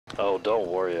Oh, don't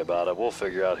worry about it. We'll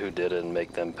figure out who did it and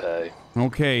make them pay.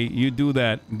 Okay, you do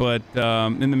that. But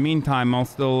in the meantime, I'll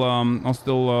still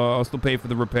pay for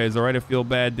the repairs. All right, I feel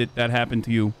bad that that happened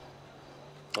to you.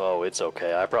 Oh, it's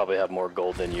okay. I probably have more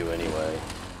gold than you anyway.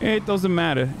 It doesn't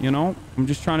matter, you know. I'm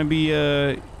just trying to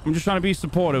be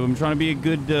supportive. I'm trying to be a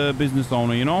good business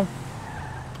owner, you know.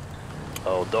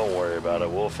 Oh, don't worry about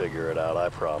it. We'll figure it out. I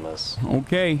promise.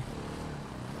 Okay.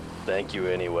 Thank you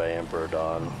anyway, Emperor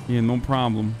Don. Yeah, no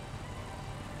problem.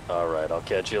 All right, I'll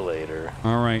catch you later.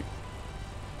 All right.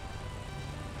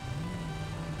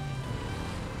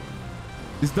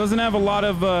 This doesn't have a lot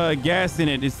of gas in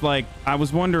it. It's like, I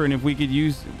was wondering if we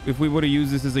would have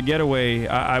used this as a getaway,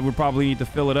 I would probably need to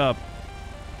fill it up.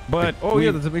 But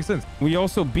yeah, that makes sense. We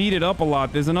also beat it up a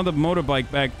lot. There's another motorbike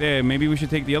back there. Maybe we should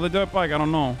take the other dirt bike. I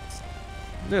don't know.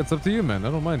 Yeah, it's up to you, man.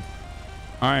 I don't mind.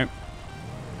 All right.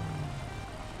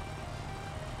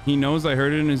 He knows. I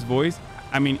heard it in his voice.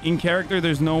 I mean, in character,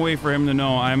 there's no way for him to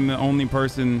know. I'm the only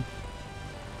person.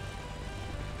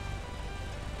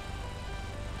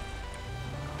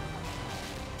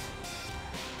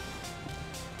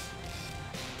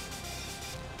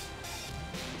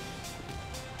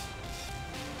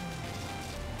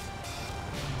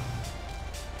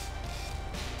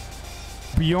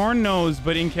 Bjorn knows,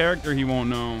 but in character, he won't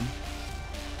know.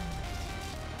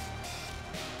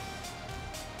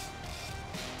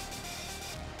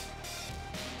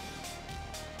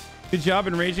 Good job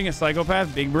enraging a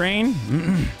psychopath, big brain.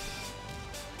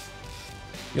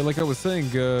 Yeah, like I was saying,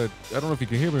 I don't know if you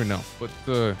can hear me now,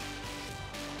 but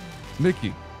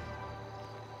Mickey.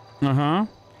 Uh-huh.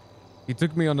 He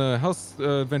took me on a house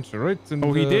adventure, right? And,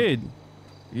 oh, he did?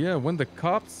 Yeah, when the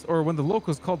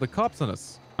locals called the cops on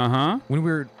us. Uh-huh. When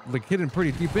we were like hidden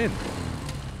pretty deep in.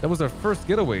 That was our first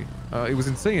getaway. It was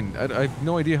insane. I have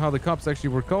no idea how the cops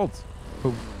actually were called.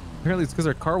 But apparently it's because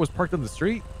our car was parked on the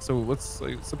street. So let's,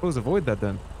 I suppose, avoid that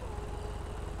then.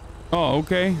 Oh,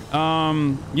 okay.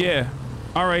 Yeah.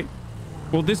 All right.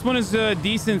 Well, this one is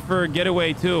decent for a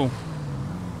getaway too.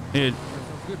 It.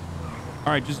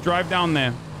 All right, just drive down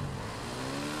there.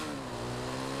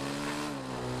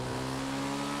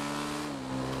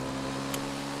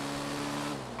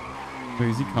 Wait,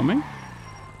 is he coming?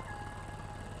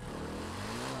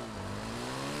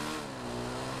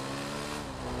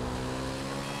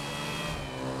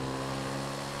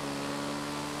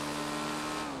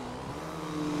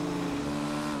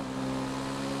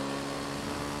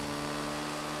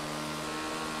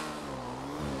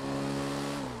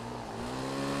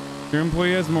 Your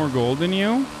employee has more gold than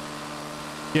you?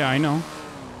 Yeah, I know.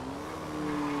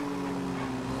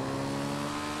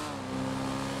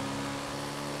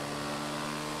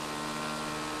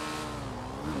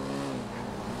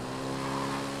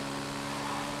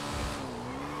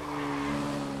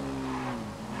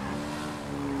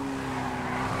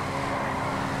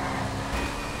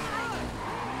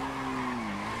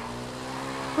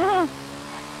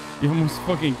 You almost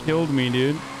fucking killed me,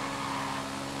 dude.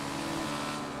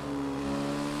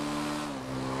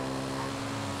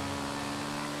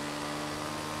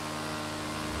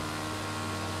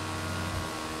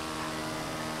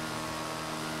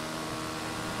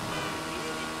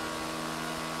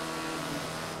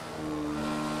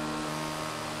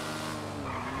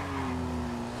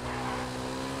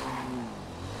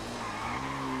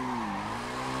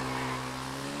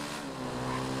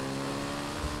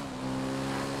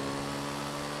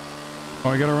 Oh,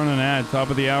 I gotta run an ad.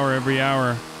 Top of the hour every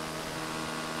hour.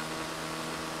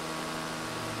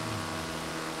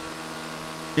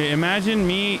 Okay, imagine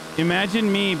me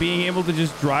being able to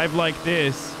just drive like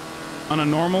this on a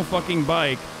normal fucking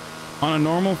bike, on a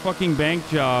normal fucking bank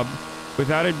job,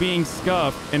 without it being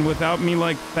scuffed and without me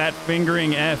like fat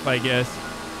fingering F, I guess.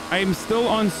 I'm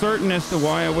still uncertain as to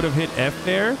why I would have hit F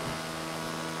there,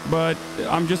 but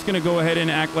I'm just gonna go ahead and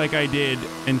act like I did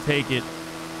and take it.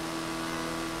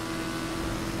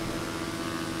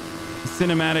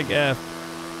 Cinematic F.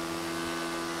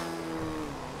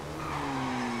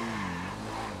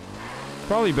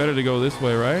 Probably better to go this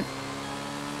way, right?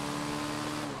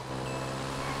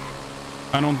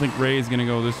 I don't think Ray's gonna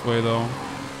go this way though.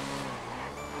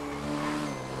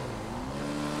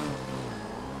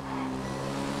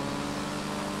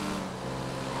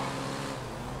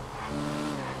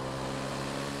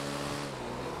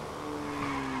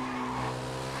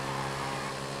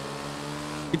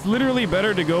 It's literally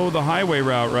better to go the highway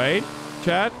route, right,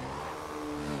 chat?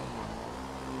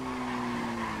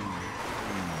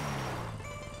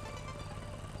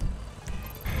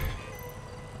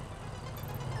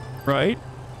 Right?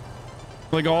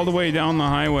 Like all the way down the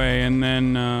highway and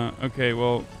then, okay,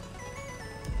 well.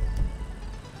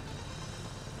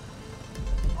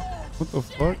 What the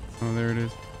fuck? Oh, there it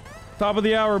is. Top of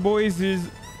the hour, boys. Here's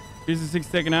a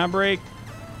 6-second ad break.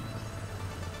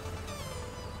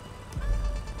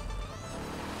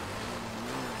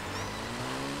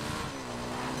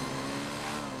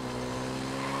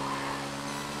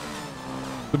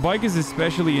 The bike is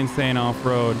especially insane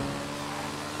off-road.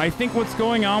 I think what's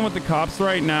going on with the cops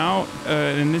right now,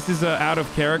 and this is out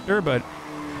of character, but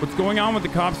what's going on with the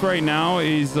cops right now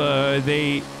is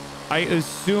I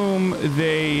assume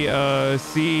they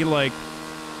see, like,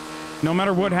 no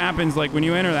matter what happens, like when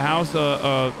you enter the house,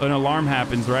 an alarm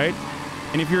happens, right?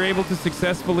 And if you're able to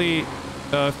successfully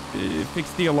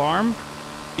fix the alarm,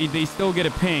 they still get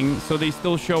a ping, so they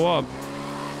still show up.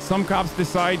 Some cops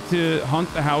decide to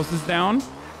hunt the houses down,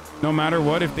 no matter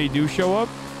what, if they do show up.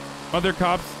 Other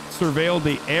cops surveil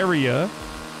the area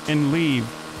and leave.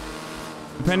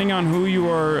 Depending on who you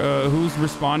are, who's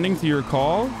responding to your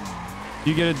call,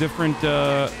 you get a different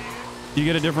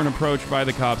approach by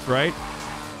the cops, right?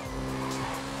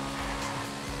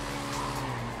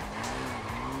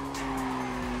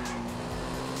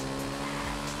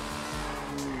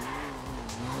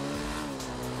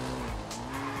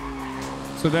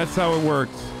 So that's how it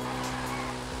works.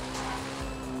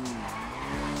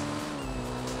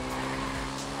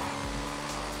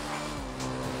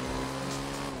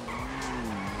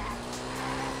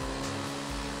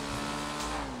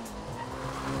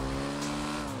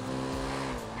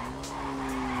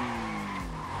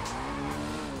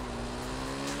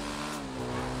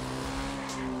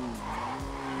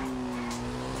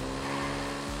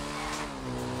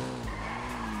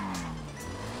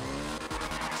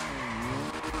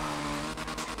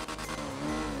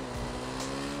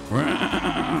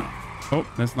 Oh,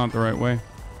 that's not the right way.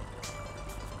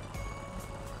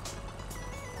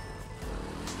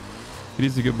 It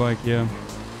is a good bike, yeah.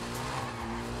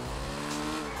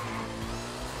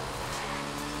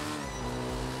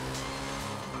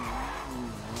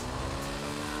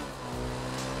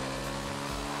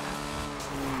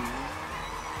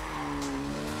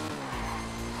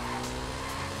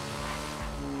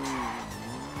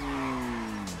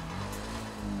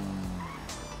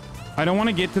 I don't want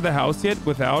to get to the house yet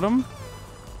without him.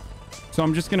 So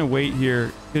I'm just going to wait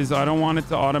here because I don't want it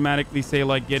to automatically say,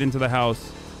 like, get into the house.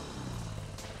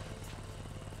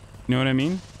 You know what I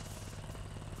mean?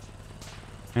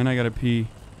 And I got to pee.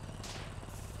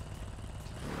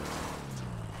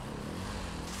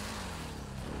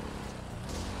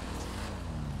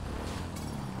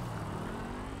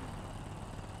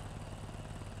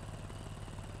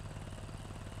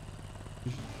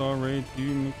 You should start ready to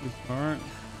make the start.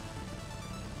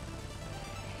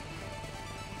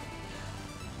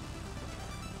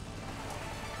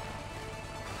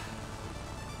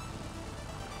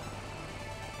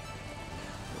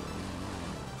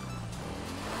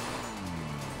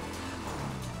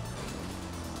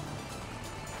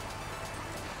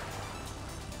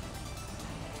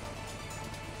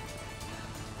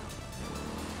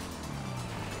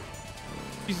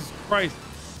 Jesus Christ.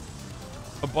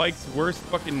 A bike's worst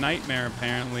fucking nightmare,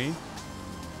 apparently.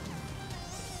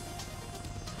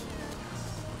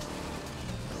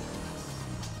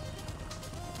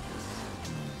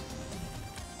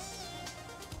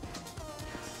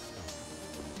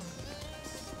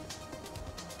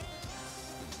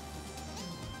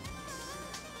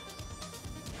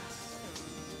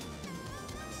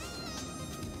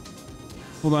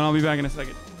 Hold on, I'll be back in a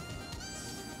second.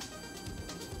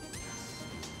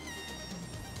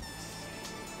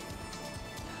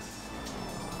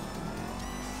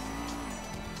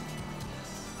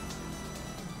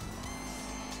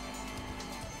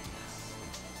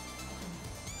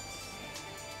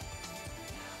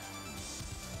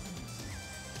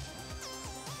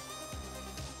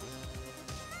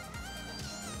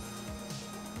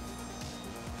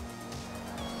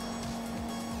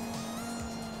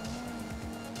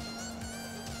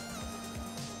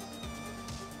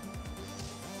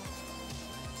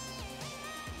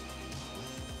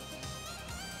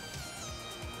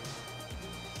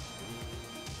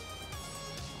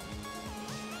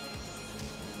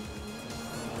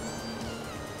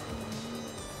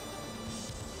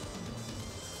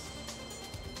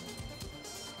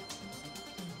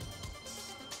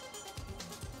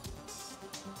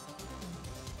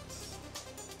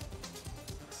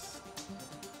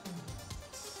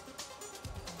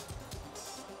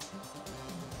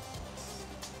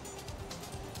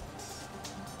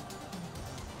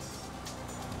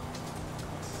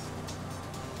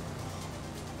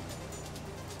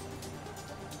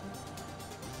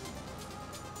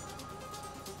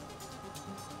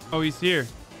 Oh, he's here.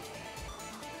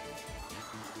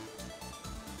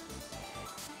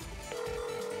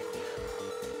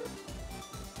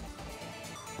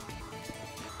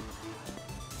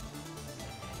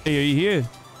 Hey, are you here?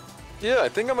 Yeah, I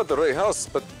think I'm at the right house,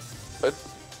 but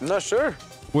I'm not sure.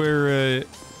 Where?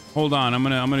 Hold on. I'm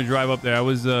gonna drive up there. I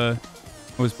was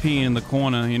peeing in the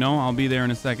corner. You know. I'll be there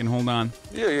in a second. Hold on.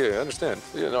 Yeah, I understand.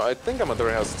 Yeah, no, I think I'm at the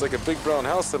right house. It's like a big brown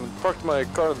house, and parked my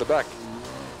car in the back.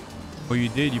 Oh, you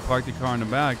did. You parked the car in the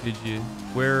back, did you?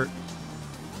 Where?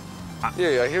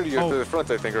 Yeah, I hear you Oh. to the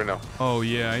front, I think, right now. Oh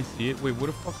yeah, I see it. Wait, what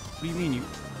the fuck? What do you mean?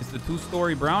 It's the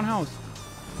 2-story brown house.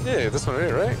 Yeah, this one right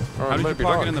here, right? Or How I did might you be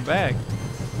park wrong. it in the back?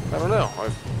 I don't know. I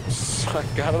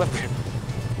got it up there.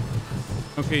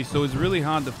 Okay, so it's really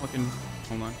hard to fucking.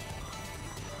 Hold on.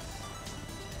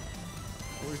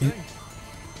 What were you saying?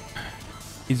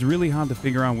 It's really hard to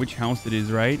figure out which house it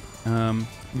is, right?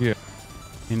 Yeah.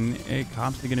 And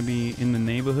cops are gonna be in the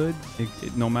neighborhood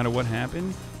no matter what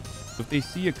happens. So if they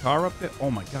see a car up there, oh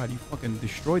my god, you fucking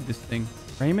destroyed this thing,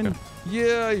 Raymond.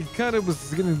 Yeah, I kind of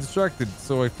was getting distracted,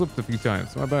 so I flipped a few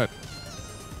times. My bad.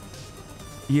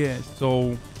 Yeah.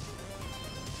 So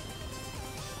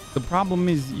the problem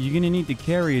is you're gonna need to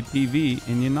carry a TV,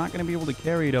 and you're not gonna be able to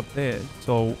carry it up there.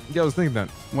 So Yeah, I was thinking that.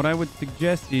 what I would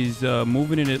suggest is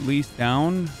moving it at least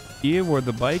down here where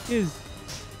the bike is.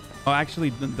 Oh, actually,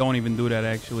 don't even do that,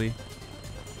 actually.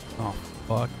 Oh,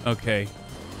 fuck. Okay.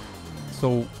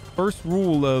 So, first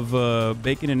rule of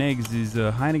bacon and eggs is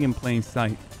hiding in plain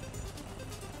sight.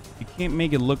 You can't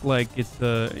make it look like it's,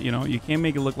 you can't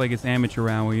make it look like it's amateur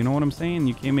hour. You know what I'm saying?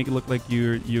 You can't make it look like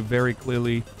you're very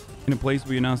clearly in a place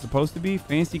where you're not supposed to be.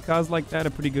 Fancy cars like that are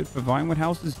pretty good for Vinewood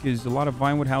houses because a lot of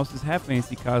Vinewood houses have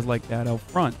fancy cars like that out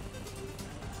front.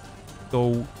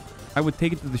 So, I would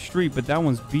take it to the street, but that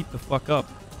one's beat the fuck up.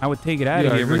 I would take it out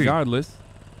of here regardless.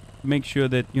 Make sure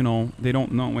that, they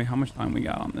don't know. Wait, how much time we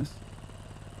got on this?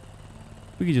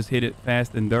 We could just hit it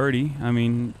fast and dirty. I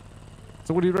mean...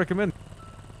 So what do you recommend?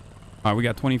 All right, we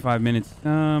got 25 minutes.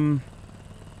 Here,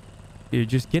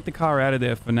 just get the car out of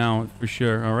there for now, for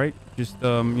sure, all right? Just,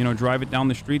 drive it down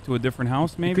the street to a different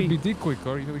house, maybe? It could be decoy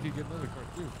car. We could get another car,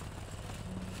 too.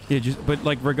 Yeah, but,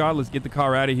 regardless, get the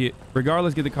car out of here.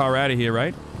 Regardless, get the car out of here,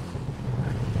 right?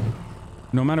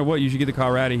 No matter what, you should get the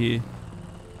car out of here.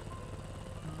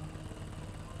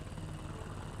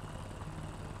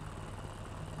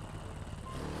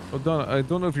 Oh, Don, I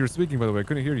don't know if you were speaking, by the way. I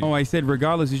couldn't hear you. Oh, I said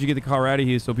regardless, you should get the car out of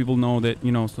here so people know that,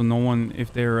 so no one,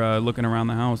 if they're looking around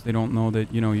the house, they don't know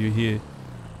that, you're here.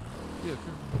 Yeah, sure.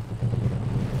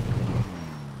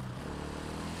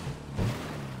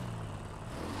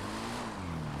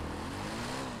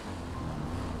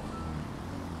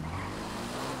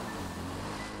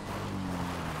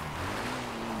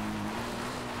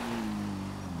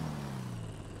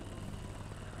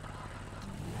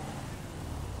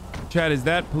 Chad, is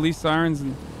that police sirens?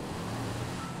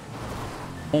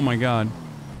 Oh my god.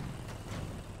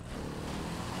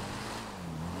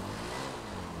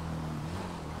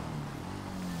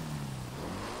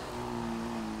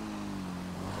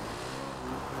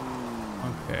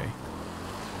 Okay.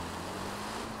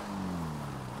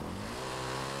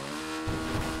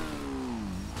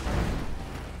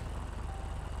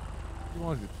 You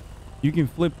wanted it. You can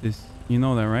flip this. You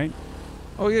know that, right?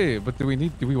 Oh, yeah, but do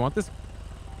we want this?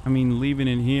 I mean, leaving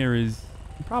it here is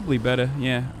probably better.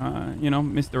 Yeah.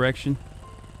 Misdirection.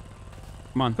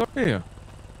 Come on. Oh, yeah.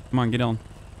 Come on, get on.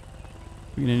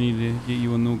 We're gonna need to get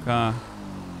you a new car.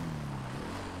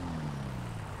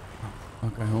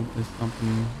 Fuck, I hope there's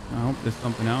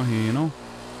something out here,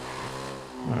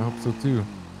 I hope so, too.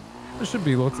 There should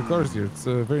be lots of cars here. It's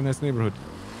a very nice neighborhood.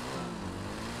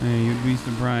 Hey, you'd be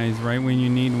surprised right when you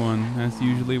need one. That's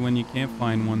usually when you can't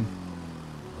find one.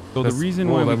 So the reason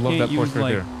why we can't use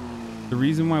the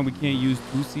reason why we can't use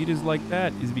 2-seaters like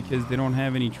that is because they don't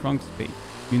have any trunk space.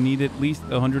 You need at least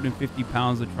 150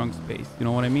 pounds of trunk space. You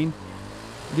know what I mean?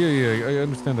 Yeah, I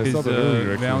understand. I saw that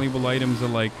earlier, actually. Valuable items are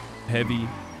like heavy,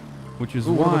 which is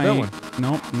Ooh, why. what about that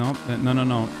one?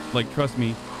 No. Like, trust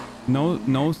me,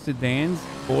 no sedans,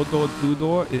 4-door,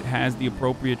 2-door. It has the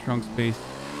appropriate trunk space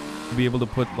to be able to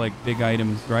put like big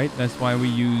items, right? That's why we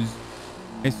use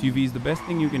SUVs. The best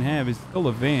thing you can have is still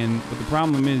a van, but the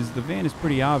problem is the van is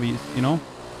pretty obvious,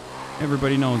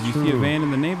 Everybody knows. You see a van in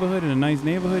the neighborhood, in a nice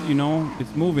neighborhood,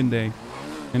 it's moving day.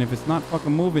 And if it's not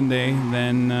fucking moving day,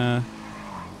 then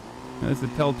that's a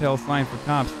telltale sign for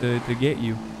cops to get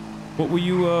you. What were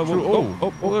you?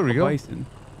 Oh, there we go. Bison.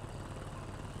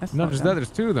 That's Not just that, there's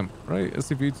two of them, right?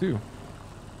 SUV too.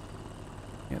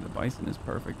 Yeah, the Bison is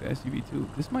perfect. The SUV too.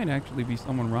 This might actually be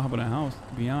someone robbing a house,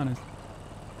 to be honest.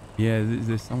 Yeah,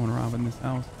 there's someone robbing this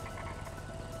house.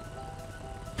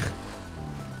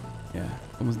 Yeah,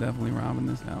 someone's definitely robbing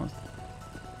this house.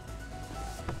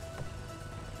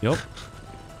 Yep.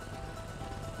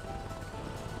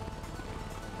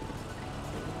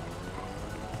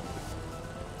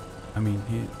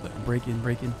 mean, break in,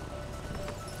 break in.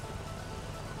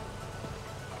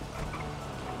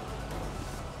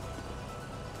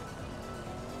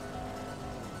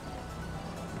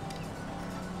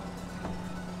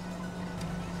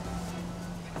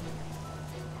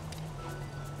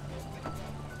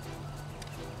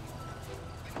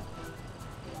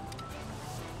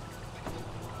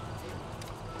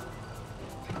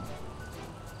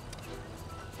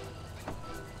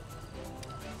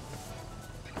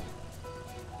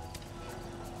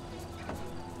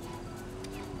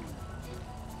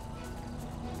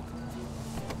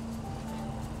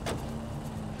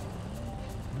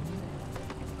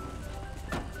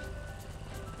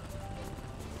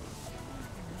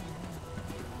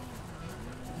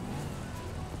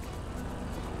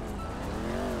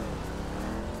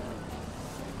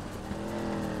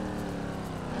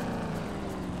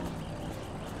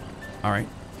 All right.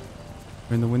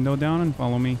 Turn the window down and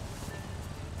follow me.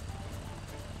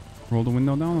 Roll the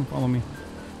window down and follow me.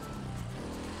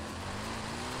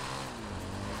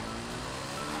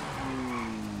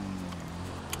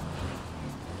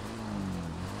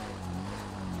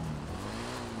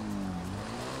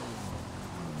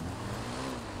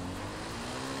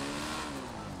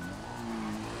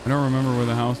 I don't remember where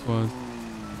the house was.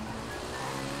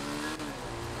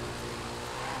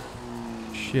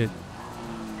 Shit.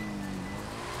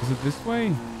 Is it this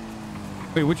way?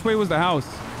 Wait, which way was the house?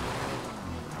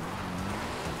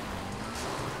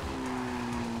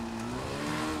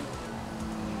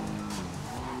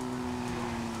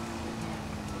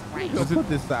 Put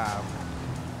this down.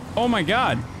 Oh my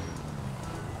god.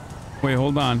 Wait,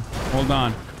 hold on. Hold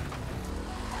on.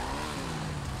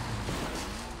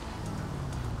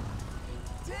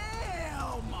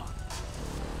 Damn!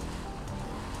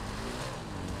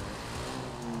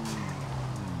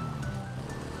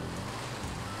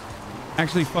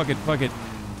 Actually, fuck it, fuck it.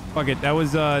 Fuck it. That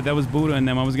was Buddha and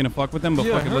them. I was gonna fuck with them, but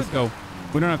Yeah, fuck it, let's go.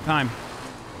 We don't have time.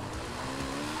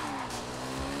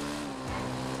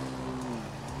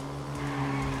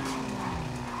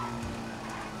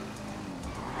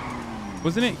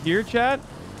 Wasn't it here, chat?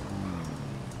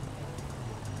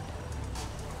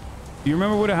 Do you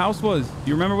remember what a house was? Do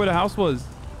you remember what a house was?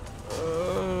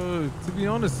 To be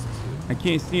honest, I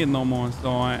can't see it no more,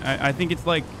 so I think it's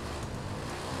like...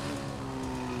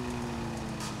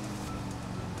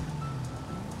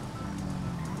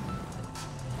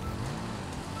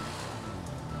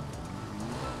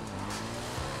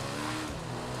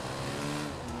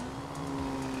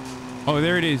 Oh,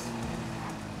 there it is.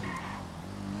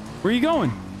 Where are you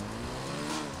going?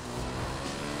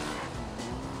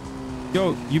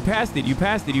 Yo, you passed it. You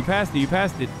passed it. You passed it. You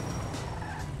passed it.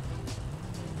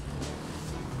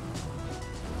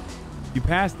 You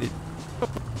passed it.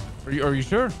 are you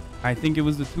sure? I think it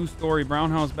was the 2-story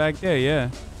brown house back there. Yeah.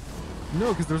 No,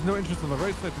 because there's no interest on the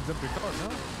right side to exempt your car, no?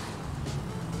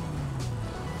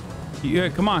 Yeah,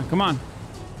 come on. Come on.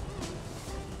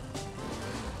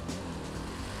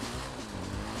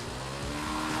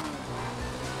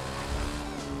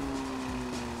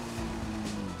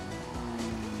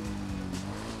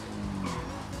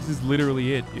 This is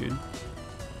literally it, dude.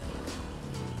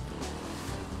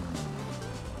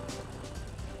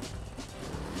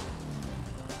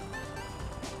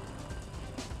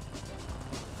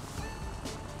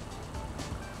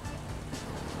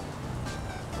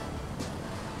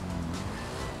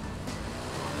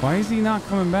 Why is he not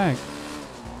coming back?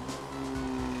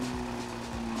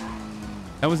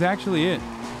 That was actually it.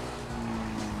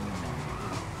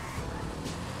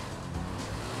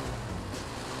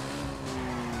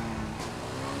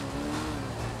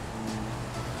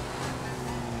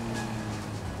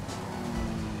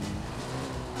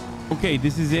 Okay,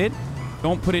 this is it.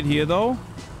 Don't put it here though.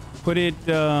 Put it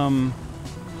down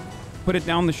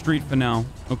the street for now.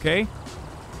 Okay?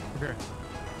 Okay.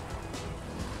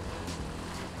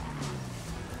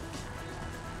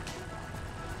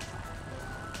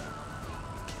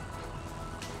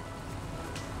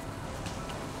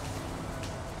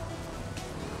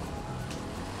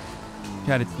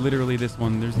 Chat, it's literally this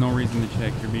one. There's no reason to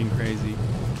check. You're being crazy.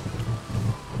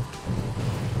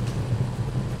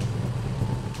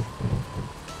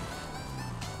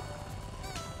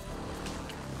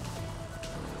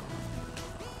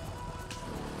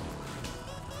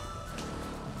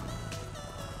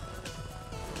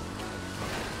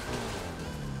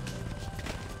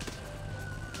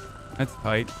 That's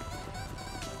tight.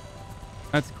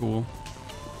 That's cool.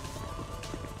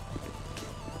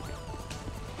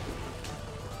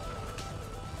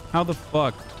 How the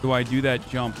fuck do I do that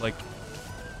jump like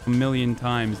a million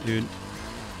times, dude?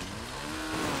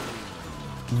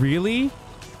 Really?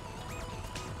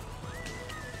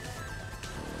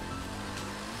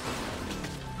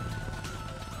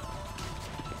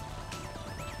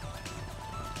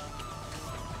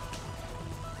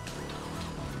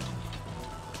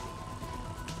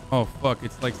 Oh, fuck.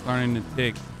 It's like starting to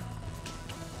tick.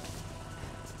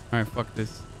 All right, fuck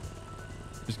this.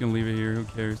 Just gonna leave it here. Who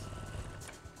cares?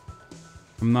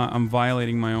 I'm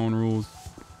violating my own rules.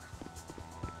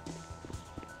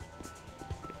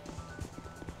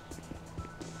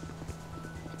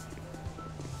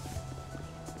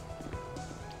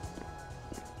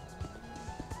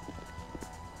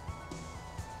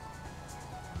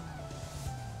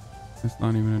 That's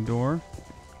not even a door.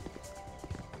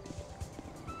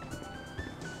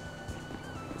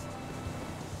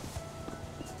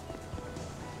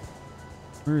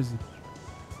 Where is it?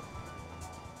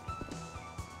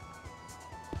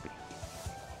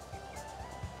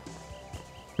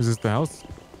 Is this the house?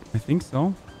 I think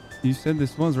so. You said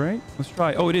this was, right? Let's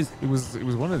try. Oh, it is. It was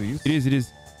one of these. It is. It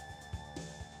is.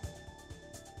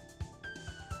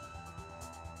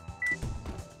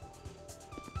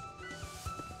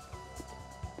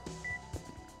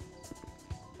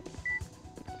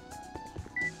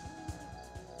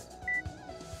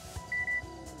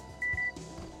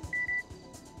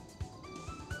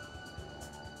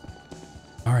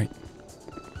 All right.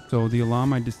 So the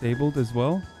alarm I disabled as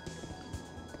well.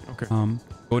 Okay.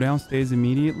 Go downstairs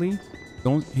immediately.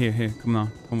 Don't here. Come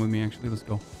on. Come with me actually. Let's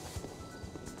go.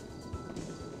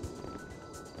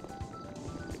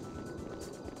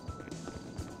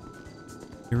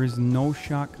 There is no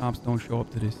shot cops don't show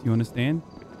up to this. You understand?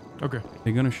 Okay.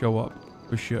 They're gonna show up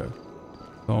for sure.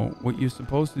 So what you're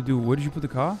supposed to do, where did you put the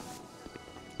car?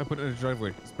 I put it in a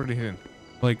driveway. It's pretty hidden.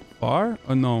 Like far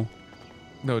or no?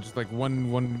 No, just like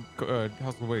one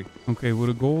house away. Okay, well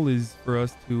the goal is for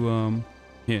us to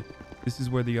here. This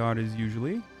is where the yard is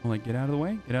usually. I'm like, get out of the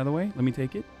way. Get out of the way. Let me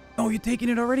take it. Oh, you're taking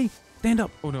it already? Stand up.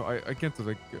 Oh no, I can't do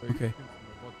like. Okay.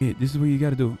 Here, this is what you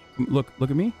gotta do. Look at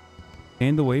me.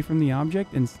 Stand away from the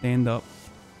object and stand up.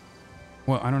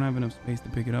 Well, I don't have enough space to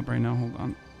pick it up right now. Hold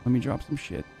on. Let me drop some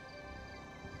shit.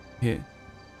 Here.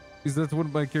 Is that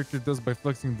what my character does by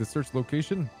flexing the search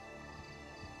location?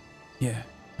 Yeah.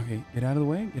 Okay, get out of the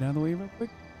way. Get out of the way real quick.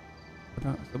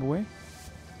 Step away.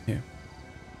 Here.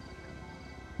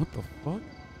 What the fuck?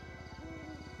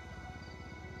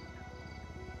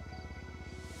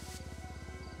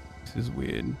 This is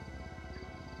weird.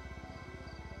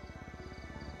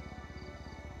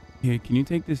 Here, can you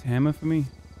take this hammer for me?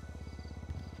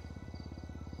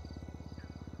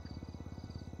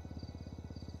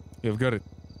 Yeah, I've got it.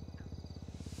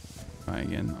 Try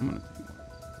again. I'm gonna take one.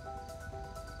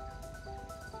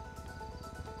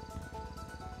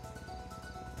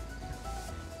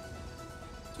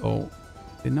 So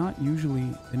they're not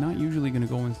usually gonna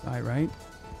go inside, right?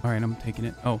 All right, I'm taking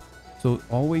it. Oh, so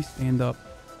always stand up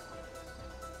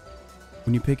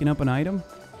when you're picking up an item,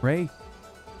 Ray.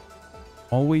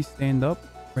 Always stand up.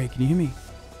 Ray, can you hear me?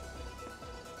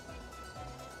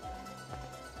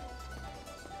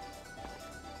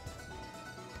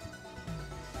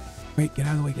 Wait, get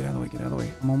out of the way, get out of the way, get out of the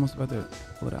way. I'm almost about to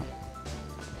pull it out.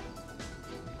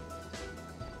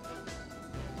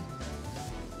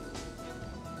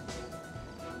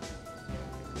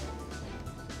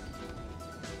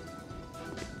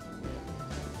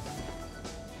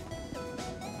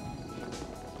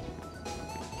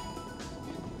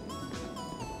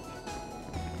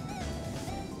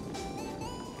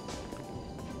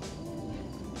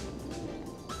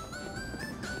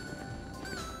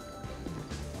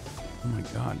 Oh my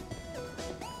God.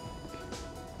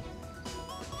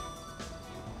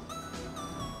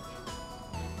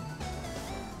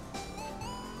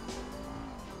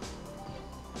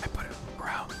 I put it on the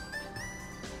ground.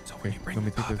 So when you bring Let me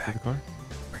the take car the back, car.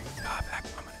 bring the car back.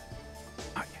 I'm gonna...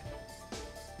 Not yet.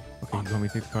 Okay, you want me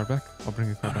to take the car back? I'll bring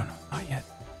the car back. No, not yet.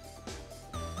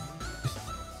 Just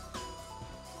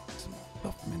some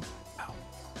stuff from inside out.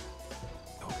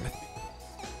 Go with me.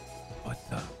 But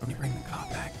when you bring the car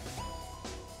back,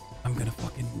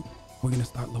 we're gonna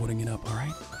start loading it up, all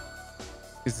right?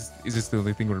 Is this the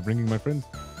only thing we're bringing, my friend?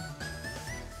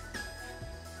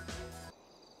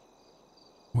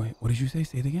 Wait, what did you say?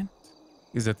 Say it again.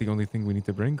 Is that the only thing we need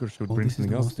to bring, or should we bring This is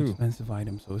something the else most too? expensive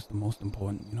item, so it's the most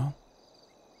important, you know?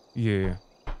 Yeah.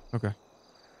 Okay.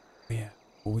 But yeah,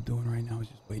 what we're doing right now is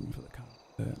just waiting for the cops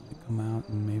to come out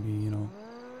and maybe, you know,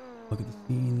 look at the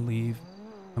scene, leave.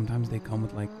 Sometimes they come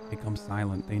with they come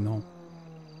silent. They know.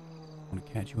 Want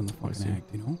to catch you in the fucking see.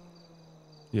 act, you know?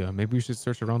 Yeah, maybe we should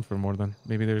search around for more then.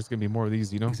 Maybe there's gonna be more of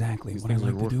these, you know? Exactly. These What I things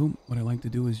are like to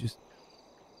do is just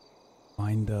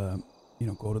find, you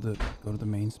know, go to the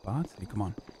main spots. Hey, come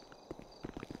on.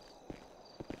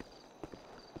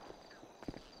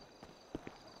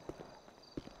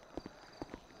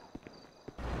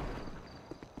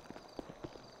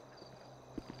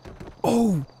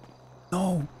 Oh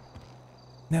no!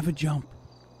 Never jump.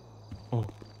 Oh,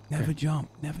 Never jump.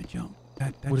 Never jump.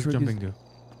 That what does triggers, jumping do?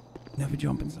 Never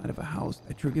jump inside of a house.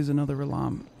 That triggers another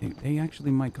alarm. They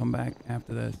actually might come back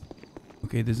after this.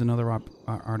 Okay, there's another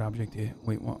art object here.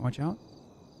 Wait, watch out.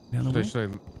 The other way?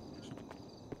 Should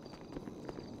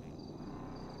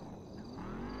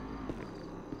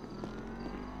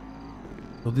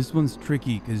So this one's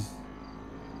tricky because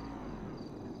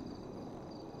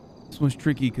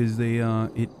they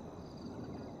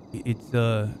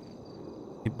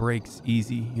it breaks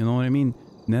easy. You know what I mean?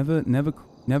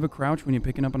 Never crouch when you're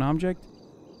picking up an object,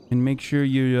 and make sure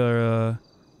you're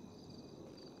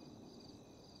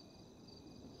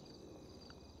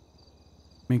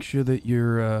make sure that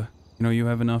you're you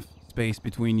have enough space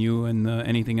between you and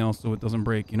anything else so it doesn't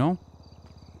break. You know.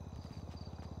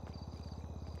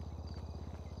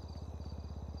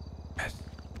 Yes.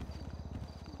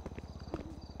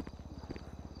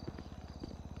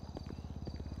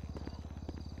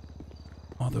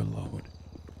 Mother load.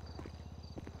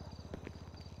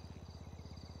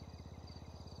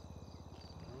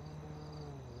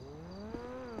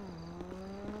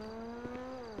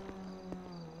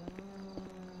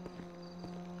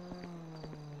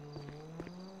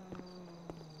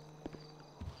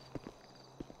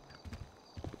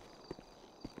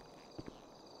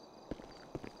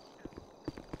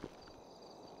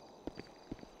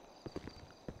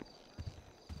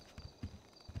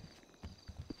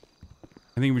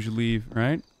 I think we should leave,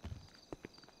 right?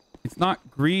 It's not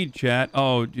greed, chat.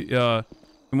 Oh, can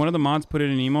one of the mods put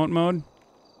it in emote mode?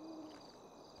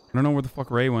 I don't know where the fuck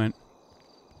Ray went.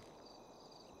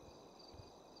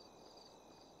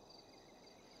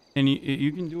 And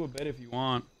you can do a bet if you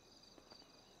want.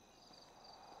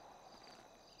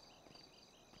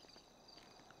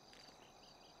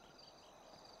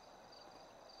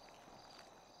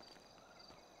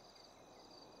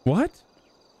 What?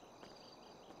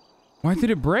 Why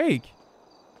did it break?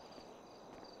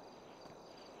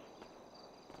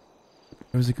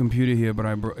 There was a computer here, but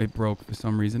it broke for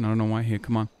some reason. I don't know why. Here,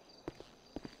 come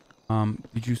on.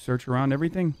 Did you search around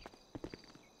everything?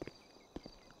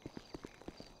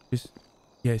 Just,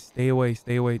 yeah, stay away.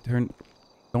 Turn,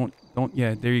 don't,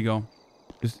 yeah, there you go.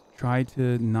 Just try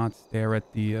to not stare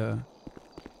at the,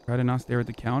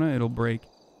 counter. It'll break.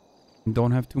 And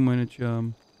don't have too much,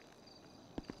 I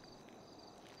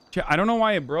don't know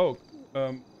why it broke.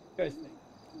 What do you guys think?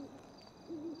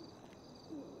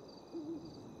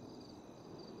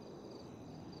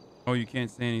 Oh, you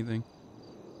can't say anything.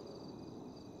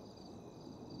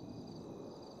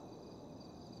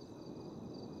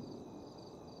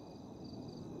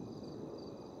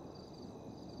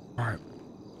 All right.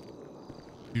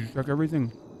 Did you check everything?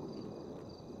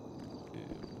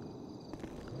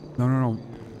 No.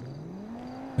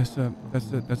 That's a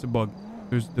bug.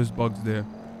 There's bugs there.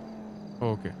 Oh,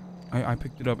 okay. I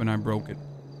picked it up and I broke it.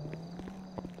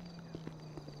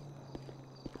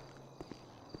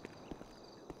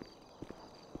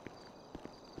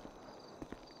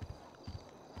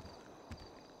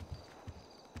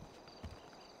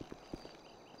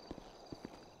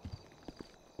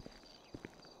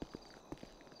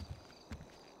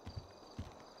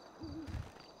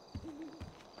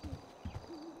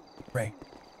 Ray,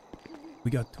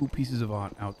 we got 2 pieces of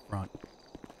art out front.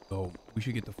 So we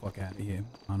should get the fuck out of here,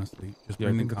 honestly. Just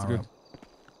bring the car up.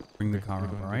 Bring the car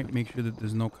up, alright? Make sure that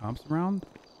there's no cops around.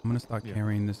 I'm gonna start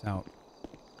carrying this out.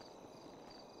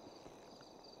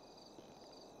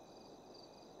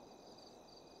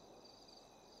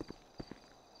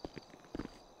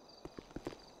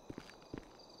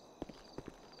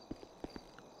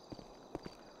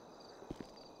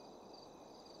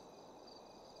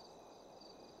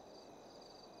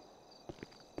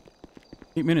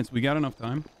 Eight minutes, we got enough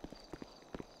time.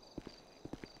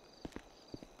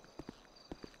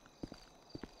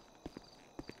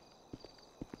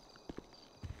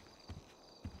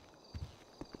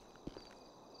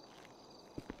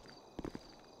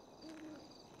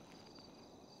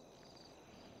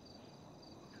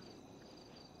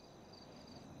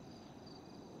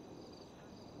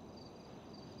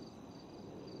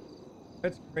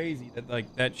 That's crazy that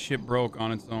like that shit broke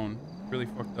on its own. Really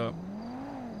fucked up.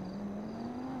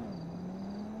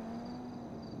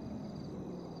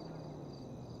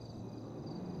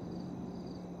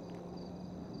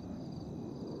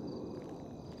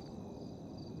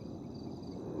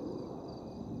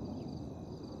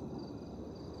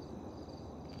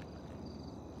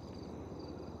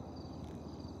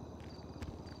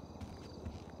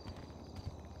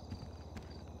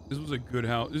 This was a good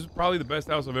house. This is probably the best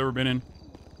house I've ever been in.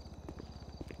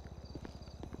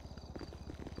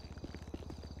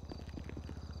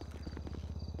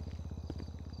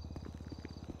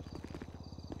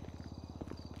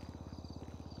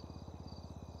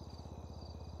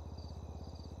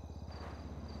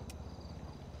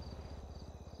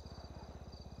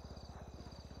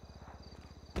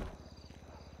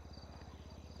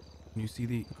 Can you see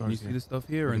the car's here. the stuff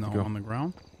here or Ready no to go. on the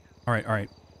ground? All right, all right.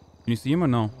 Can you see him or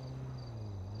no?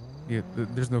 Yeah,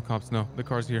 there's no cops. No, the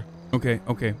car's here. Okay,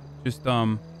 okay. Just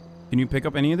can you pick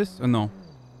up any of this or no?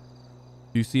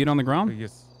 Do you see it on the ground?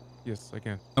 Yes, yes, I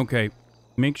can. Okay.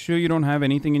 Make sure you don't have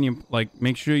anything in your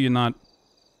make sure you don't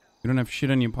have shit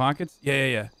in your pockets.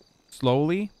 Yeah.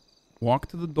 Slowly walk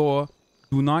to the door.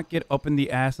 Do not get up in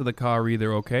the ass of the car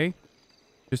either, okay?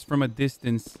 Just from a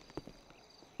distance.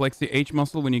 Flex the H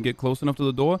muscle when you get close enough to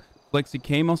the door. Flex the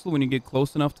K muscle when you get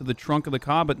close enough to the trunk of the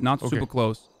car, but not super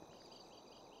close.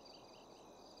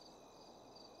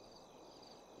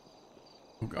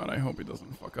 Oh god, I hope he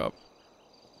doesn't fuck up.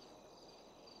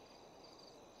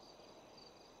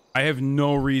 I have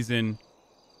no reason.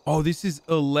 Oh, this is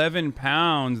 11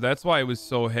 pounds. That's why it was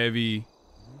so heavy.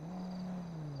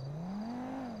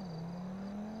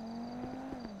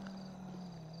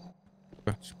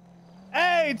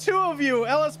 Hey, two of you,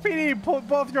 LSPD, put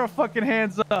both your fucking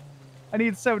hands up. I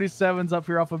need 77s up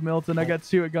here off of Milton. I got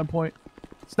 2 at gunpoint.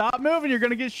 Stop moving, you're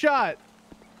gonna get shot.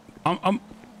 I'm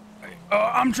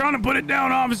trying to put it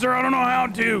down, officer. I don't know how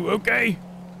to. Okay.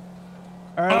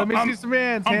 All right, let me see some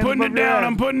hands. I'm Hands putting it above your down. head.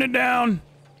 I'm putting it down.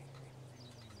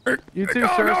 You too, Go,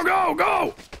 sir.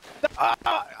 go.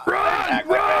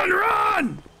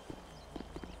 Run.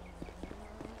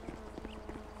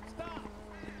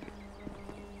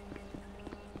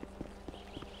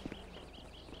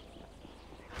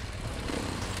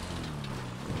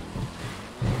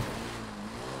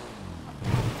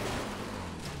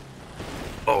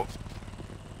 Oh.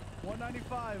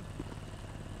 195.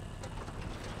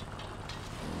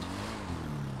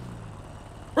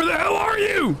 Where the hell are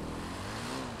you?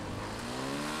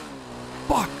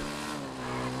 Fuck.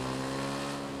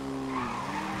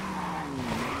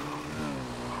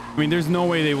 I mean, there's no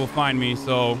way they will find me,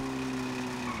 so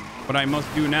what I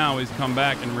must do now is come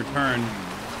back and return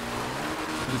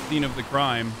to the scene of the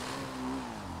crime.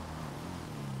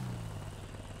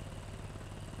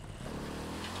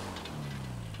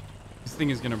 This thing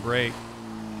is gonna break.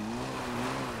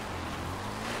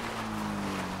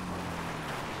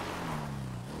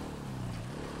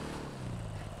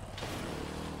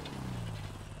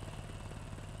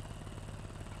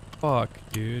 Fuck,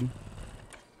 dude.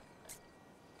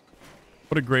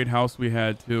 What a great house we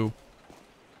had, too.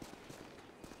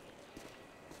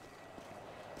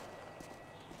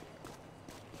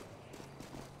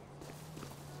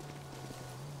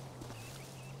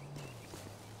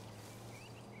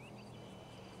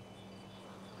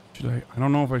 I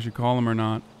don't know if I should call him or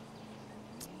not.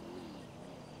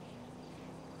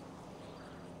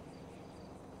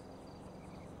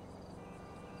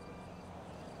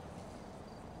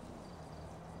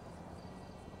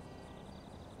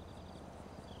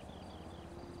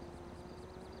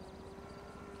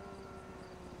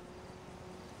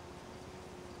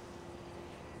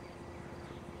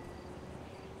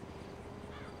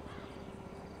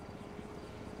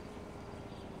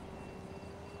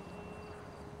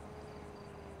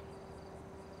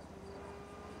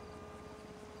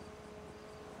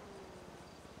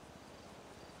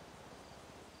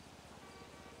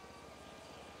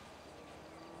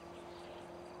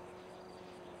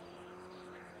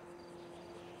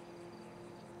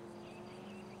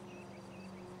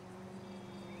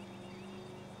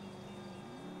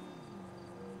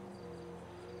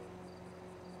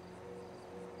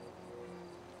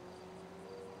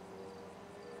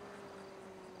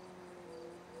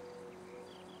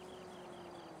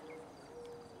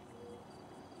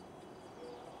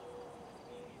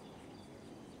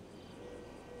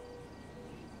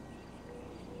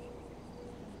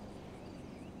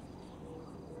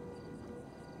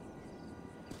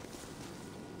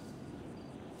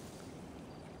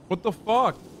 What the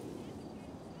fuck?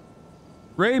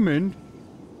 Raymond?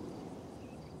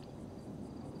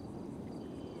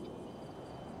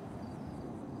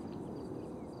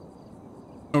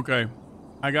 Okay.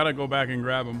 I gotta go back and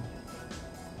grab him.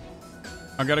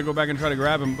 I gotta go back and try to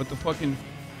grab him, but the fucking...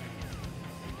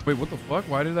 Wait, what the fuck?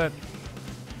 Why did that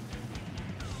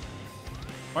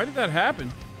happen?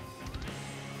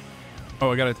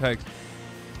 Oh, I got a text.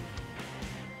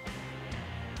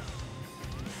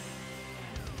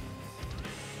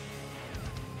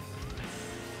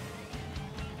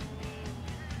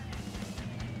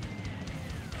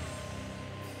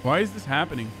 Why is this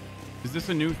happening? Is this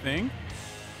a new thing?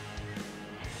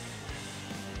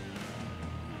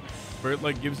 Where it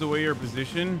like gives away your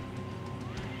position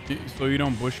so you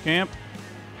don't bush camp?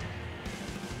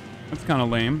 That's kind of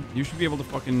lame. You should be able to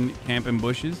fucking camp in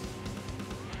bushes.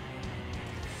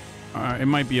 It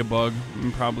might be a bug.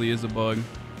 It probably is a bug.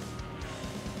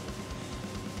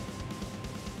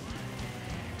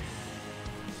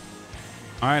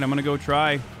 All right, I'm gonna go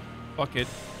try. Fuck it.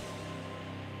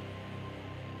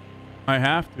 I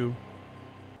have to.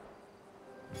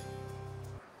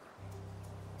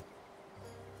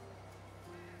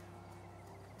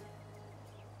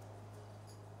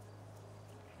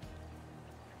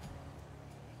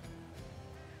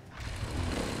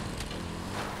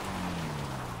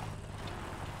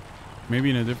 Maybe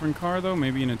in a different car, though?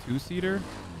 Maybe in a two-seater?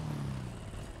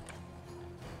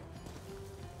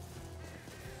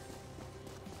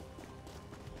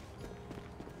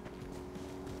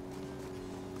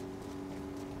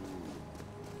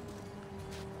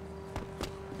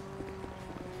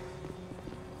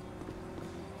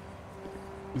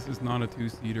 This is not a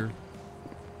two-seater.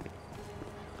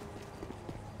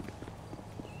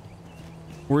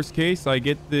 Worst case, I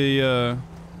get the...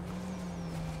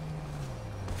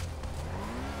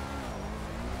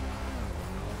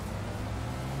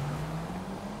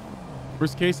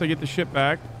 Worst case, I get the ship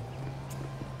back.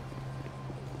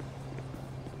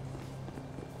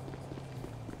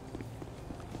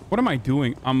 What am I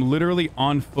doing? I'm literally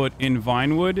on foot in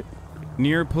Vinewood,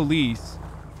 near police.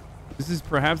 This is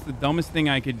perhaps the dumbest thing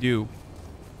I could do.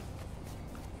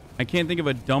 I can't think of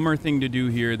a dumber thing to do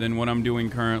here than what I'm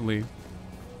doing currently.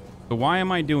 So why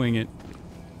am I doing it?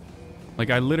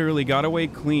 Like, I literally got away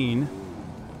clean.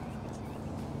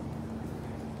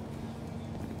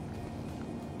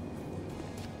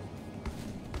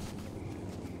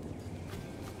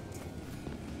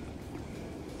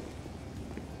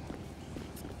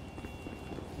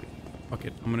 Fuck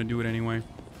it. I'm gonna do it anyway.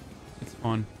 It's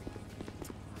fun.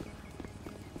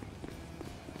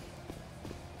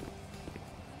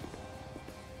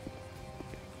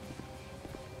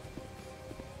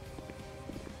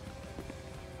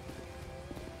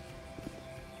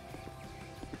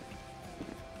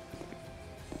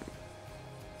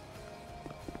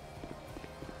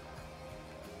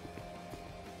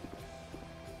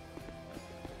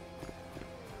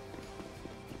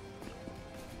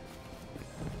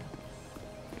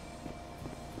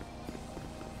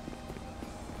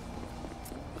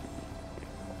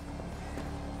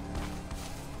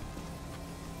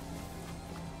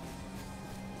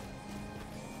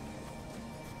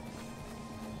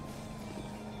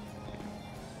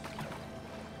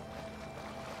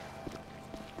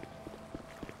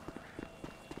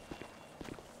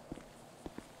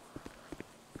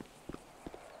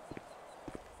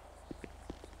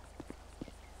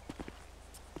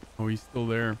 Oh, he's still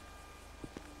there.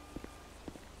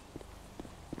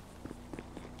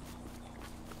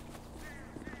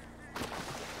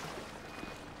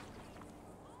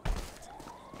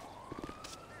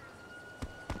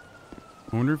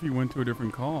 I wonder if he went to a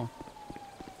different call.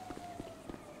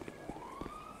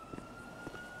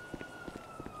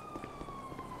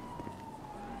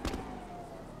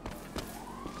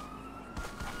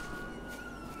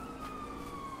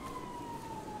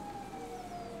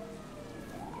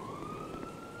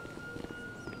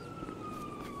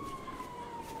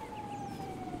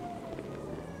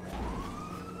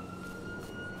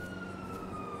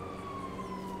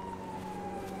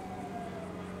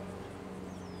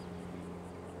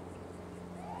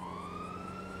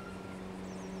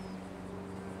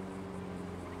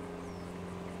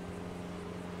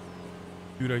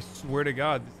 Dude, I swear to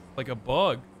God, this is like a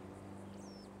bug.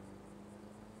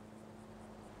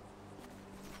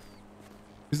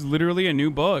 This is literally a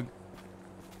new bug.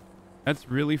 That's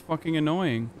really fucking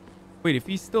annoying. Wait, if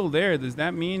he's still there, does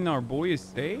that mean our boy is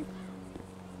safe?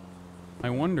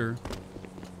 I wonder.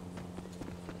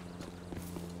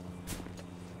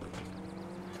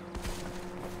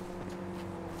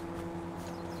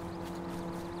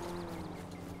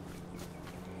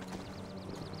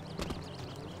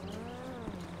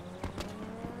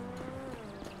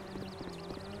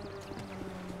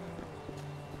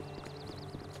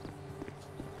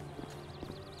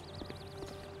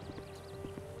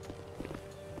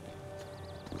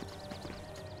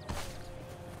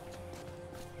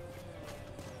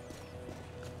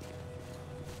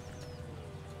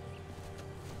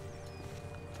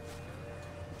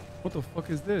 What the fuck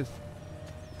is this?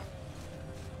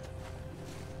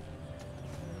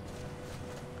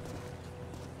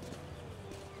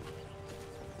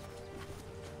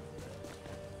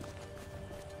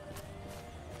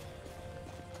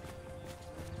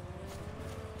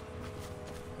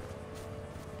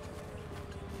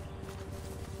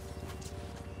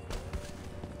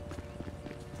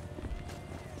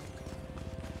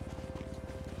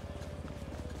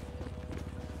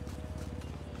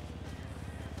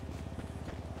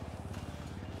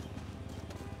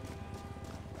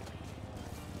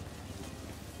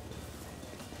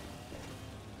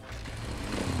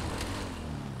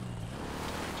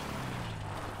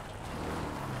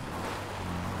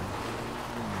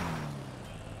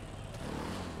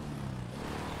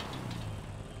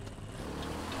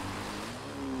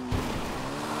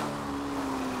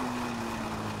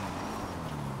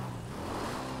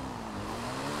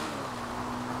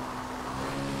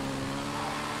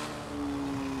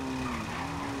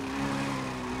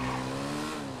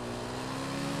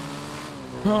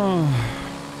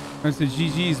 Oh, I said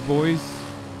GG's, boys.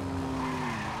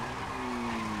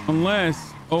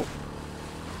 Unless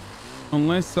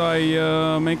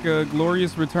I make a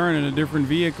glorious return in a different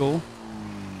vehicle.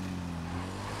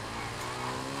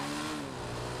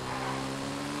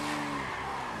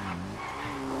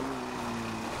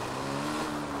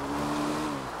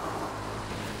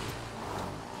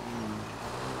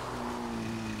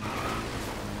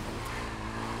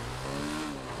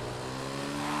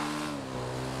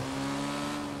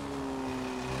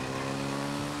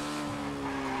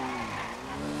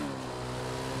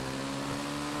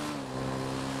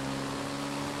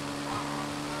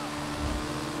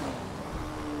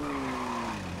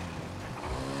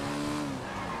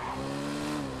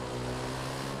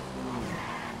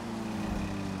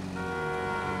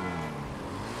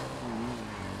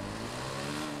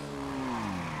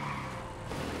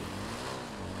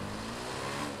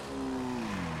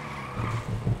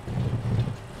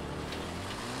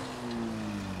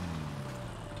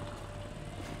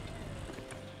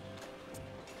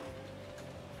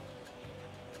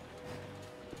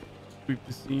 Sweep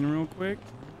the scene real quick.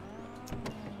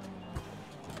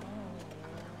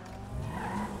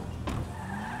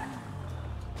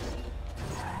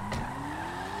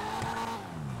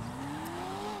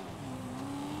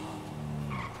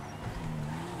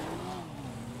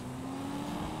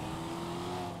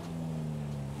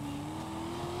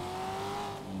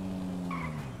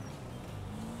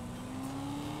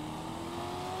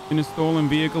 In a stolen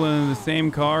vehicle and in the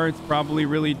same car, it's probably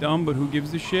really dumb, but who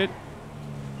gives a shit?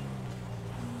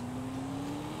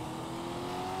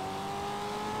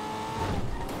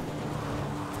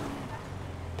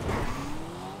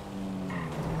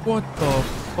 What the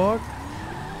fuck?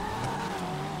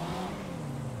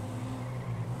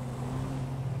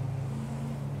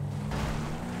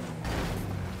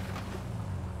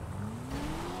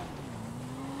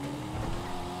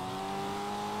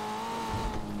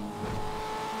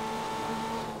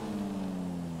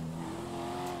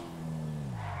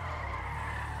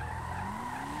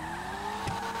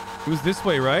 It was this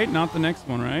way, right? Not the next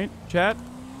one, right? Chat?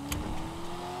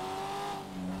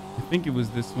 I think it was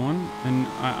this one. And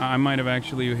I might have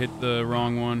actually hit the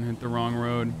wrong one, hit the wrong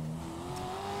road.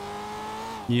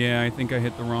 Yeah, I think I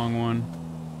hit the wrong one.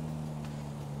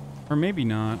 Or maybe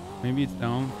not. Maybe it's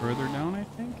down, further down, I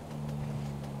think.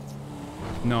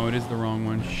 No, it is the wrong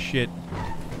one. Shit.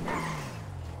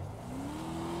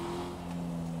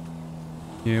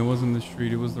 Yeah, it wasn't the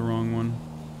street. It was the wrong one.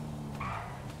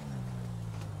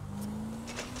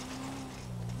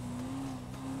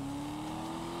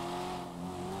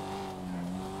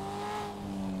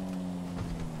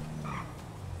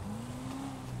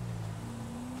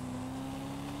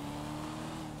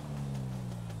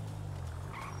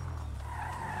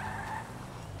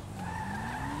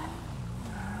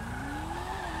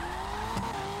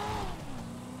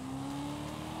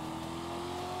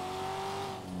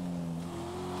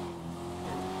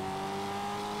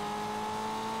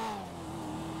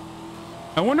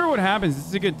 I wonder what happens. This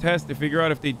is a good test to figure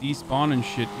out if they despawn and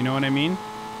shit. You know what I mean?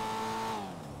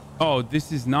 Oh,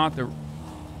 this is not the...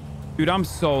 Dude, I'm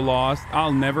so lost.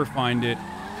 I'll never find it.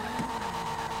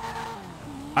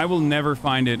 I will never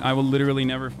find it. I will literally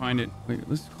never find it. Wait,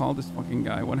 let's call this fucking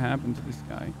guy. What happened to this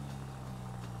guy?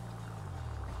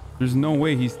 There's no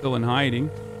way he's still in hiding.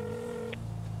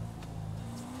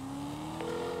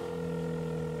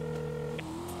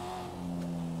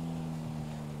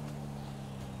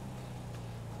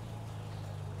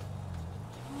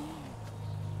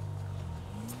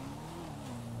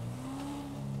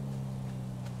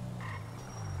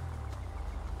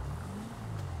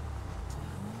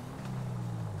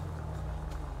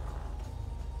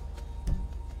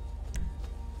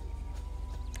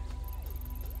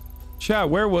 Chat,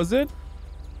 where was it?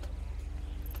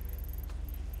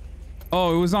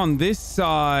 Oh, it was on this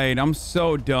side. I'm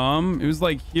so dumb. It was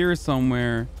like here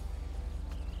somewhere.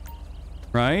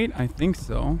 Right? I think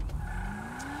so.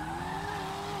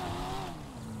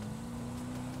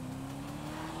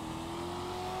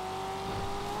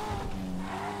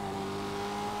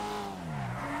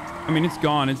 I mean, it's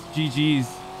gone. It's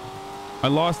GG's. I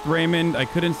lost Raymond. I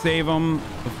couldn't save him.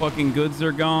 The fucking goods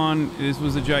are gone. This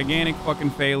was a gigantic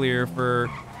fucking failure for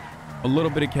a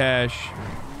little bit of cash.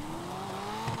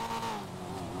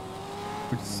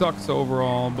 Which sucks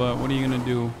overall, but what are you gonna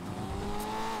do?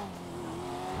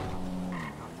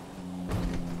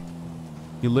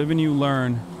 You live and you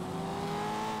learn.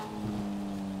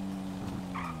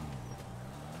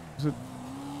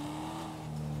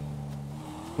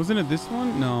 Wasn't it this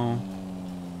one? No.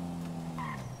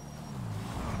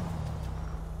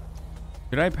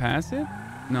 Did I pass it?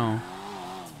 No.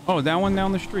 Oh, that one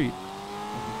down the street.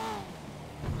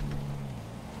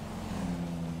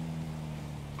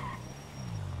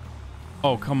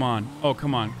 Oh, come on. Oh,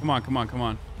 come on. Come on, come on, come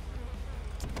on.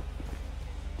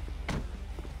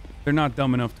 They're not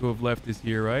dumb enough to have left this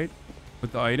here, right?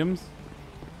 With the items.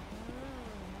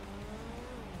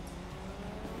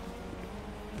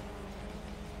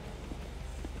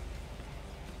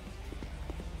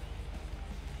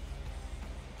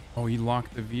 Oh, he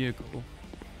locked the vehicle.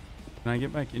 Can I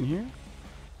get back in here?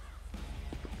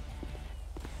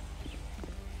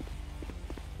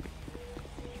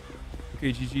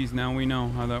 Okay, GG's, now we know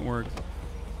how that works.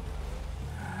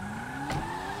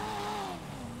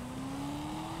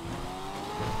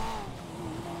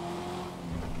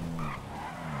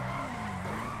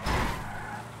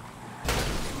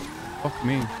 Fuck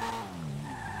me.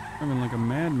 I'm like a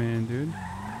madman, dude.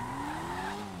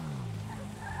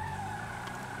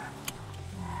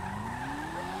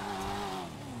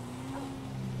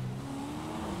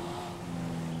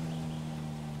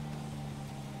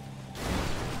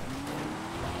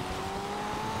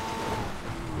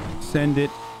 Send it.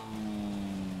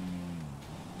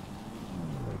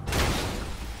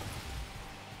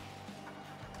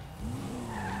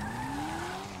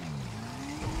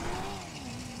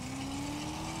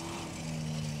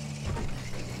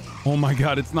 Oh my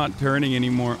god, it's not turning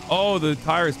anymore. Oh, the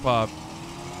tires popped.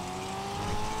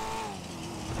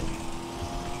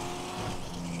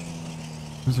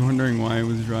 I was wondering why it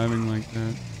was driving like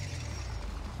that.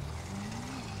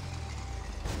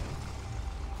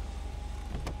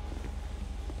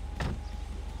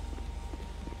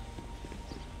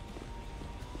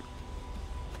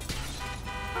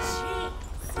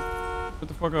 Shut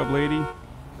the fuck up, lady.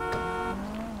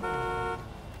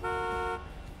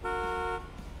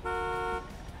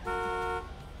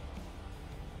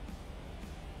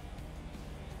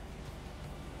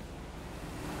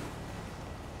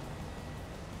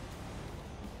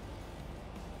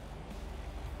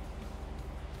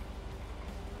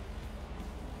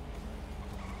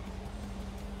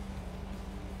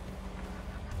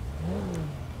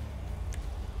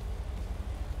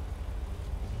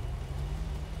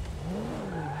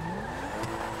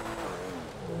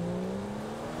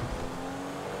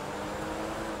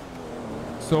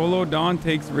 Solo Dawn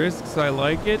takes risks. I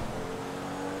like it.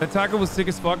 That tackle was sick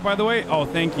as fuck, by the way. Oh,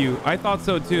 thank you. I thought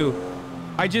so too.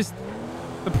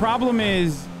 The problem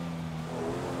is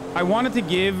I wanted to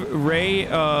give Ray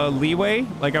leeway.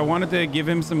 Like I wanted to give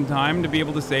him some time to be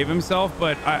able to save himself,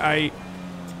 but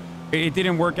it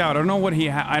didn't work out. I don't know what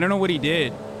I don't know what he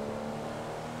did.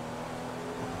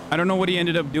 I don't know what he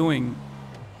ended up doing.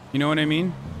 You know what I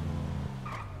mean?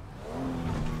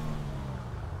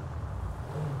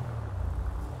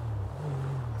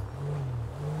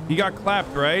 He got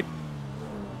clapped, right?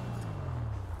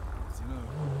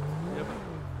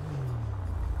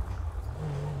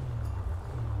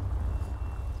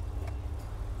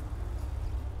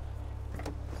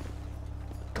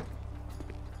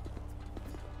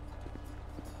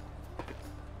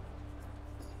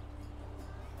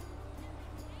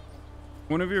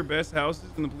 One of your best houses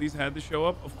and the police had to show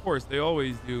up? Of course, they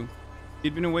always do.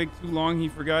 He'd been awake too long, he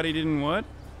forgot he didn't what?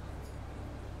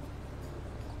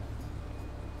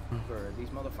 These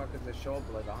motherfuckers that show up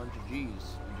with like 100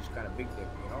 G's and just kind of big dick,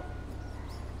 you know?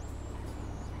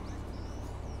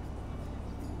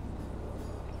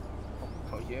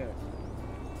 Oh yeah.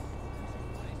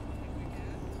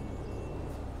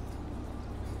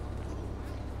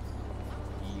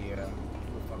 Yeah.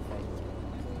 Who the fuck knows what's going on?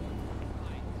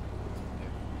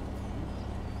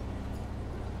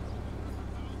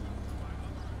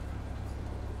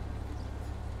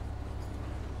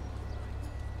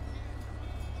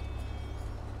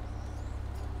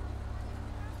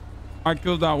 I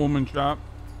killed that woman, chop.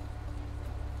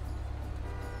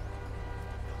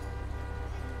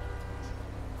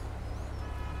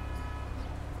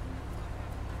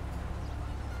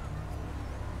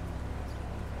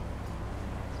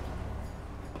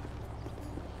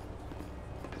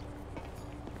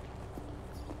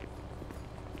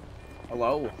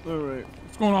 Hello? Alright.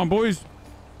 What's going on, boys?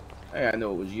 Hey, I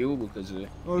know it was you because of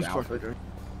Oh, it's the outfit. fucking.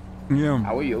 Yeah.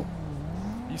 How are you?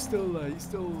 You still, you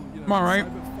know. I'm all right.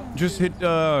 Just hit,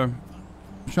 trying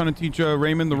to teach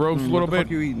Raymond the ropes a little bit. What the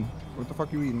fuck you eating? What the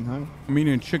fuck you eating, huh? I'm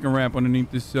eating a chicken wrap underneath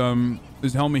this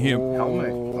helmet here. Helmet.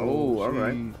 Oh, all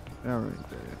right. Alright.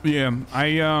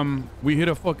 Yeah, we hit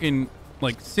a fucking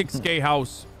like 6K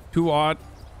house, 2 art,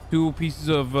 2 pieces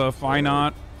of fine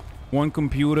art, 1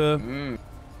 computer,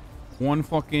 1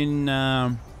 fucking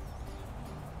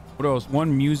what else?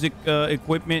 1 music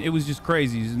equipment. It was just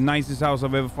crazy. It's the nicest house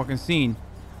I've ever fucking seen.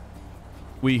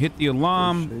 We hit the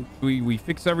alarm. We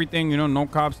fix everything. You know, no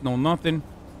cops, no nothing.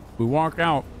 We walk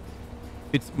out.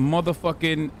 It's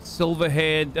motherfucking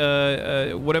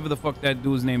Silverhead, whatever the fuck that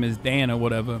dude's name is, Dan or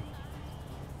whatever.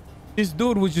 This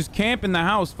dude was just camping the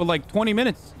house for like 20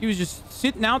 minutes. He was just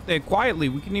sitting out there quietly.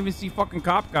 We couldn't even see fucking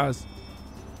cop cars.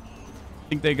 I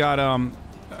think they got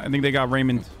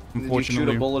Raymond, unfortunately. Did you shoot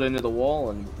a bullet into the wall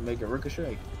and make it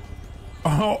ricochet?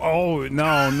 Oh,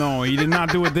 no. He did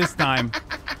not do it this time.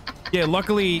 Yeah,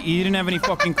 luckily he didn't have any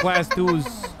fucking class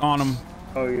 2s on him.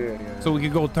 Oh, yeah. So we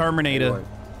could go Terminator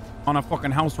on a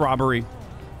fucking house robbery.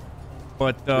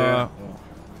 But,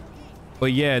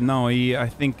 But yeah, no, I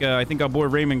think our boy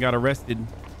Raymond got arrested.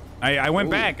 I went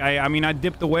back. I mean, I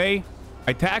dipped away.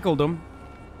 I tackled him.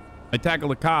 I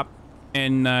tackled a cop.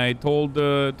 And I told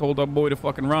our boy to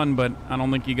fucking run, but I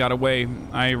don't think he got away.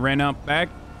 I ran out back,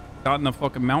 got in the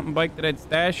fucking mountain bike that I'd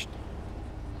stashed,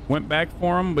 went back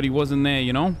for him, but he wasn't there,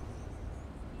 you know?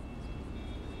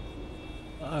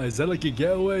 Is that like a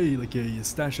getaway? Like you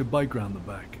stash a bike around the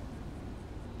back?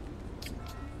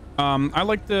 I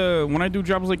like to, when I do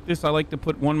jobs like this, I like to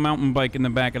put one mountain bike in the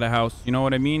back of the house. You know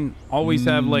what I mean? Always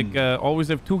have like, always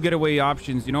have 2 getaway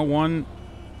options. You know, one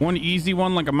easy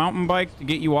one, like a mountain bike to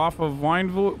get you off of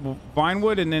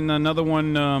Vinewood, and then another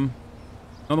one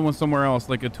somewhere else,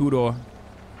 like a 2-door.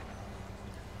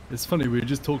 It's funny, we were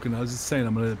just talking. I was just saying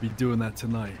I'm gonna be doing that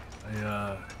tonight.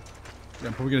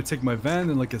 I'm probably gonna take my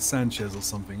van and like a Sanchez or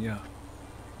something. Yeah.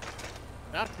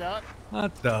 Knock.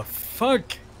 What the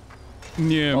fuck?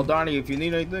 Yeah. Well, Donnie, if you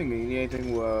need anything,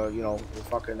 you know,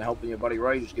 fucking helping your buddy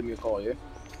Ray, just give me a call, yeah?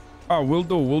 Oh, we'll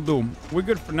do. We're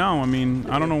good for now. I mean,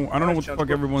 I don't know what the fuck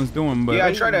everyone's doing, but yeah,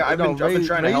 I've been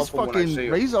trying to help him when I see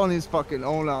him. Ray's on his fucking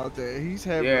own out there. He's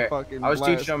having a fucking I was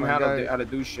blast, teaching him my how guy. to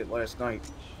do shit last night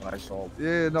when I saw him.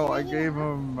 Yeah, no, I gave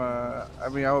him. I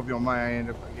mean, I would be on my end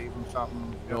if I gave him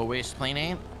something. You know where his plane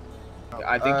ain't?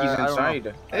 I think he's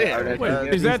inside.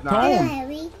 Is that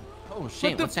Tone? Oh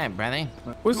shit, what's that, brother?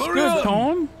 What's good,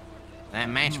 Tone? That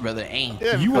match, brother, ain't.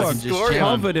 You are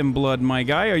covered in blood, my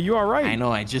guy. Are you all right? I know,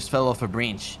 I just fell off a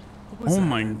branch. Oh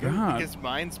my god. His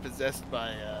mind's possessed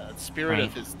by spirit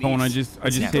of his niece. Tone, I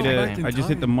just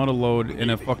hit the mother load in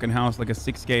a fucking house, like a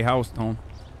 6K house, Tone.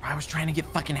 I was trying to get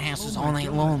fucking houses all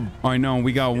night long. I know,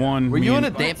 we got one. Were you in a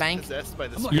debt bank?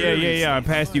 Yeah. I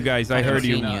passed you guys. I heard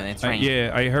you. That's right.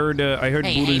 Yeah, I heard.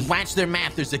 Hey, watch their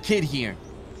map. There's a kid here.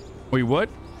 Wait, what?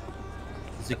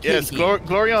 There's a kid here.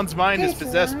 Glorion's mind is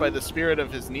possessed by the spirit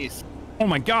of his niece. Oh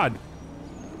my god.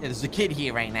 Yeah, there's a kid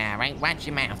here right now, right? Watch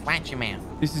your mouth. Watch your mouth.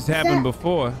 This has happened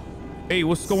before. Hey,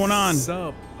 what's going on? What's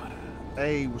up?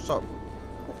 Hey, what's up?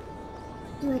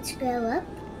 You want to grow up?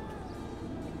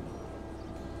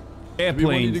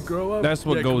 Airplanes. To grow up? That's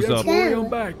what goes up.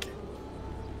 Back.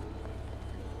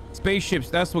 Spaceships.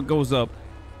 That's what goes up.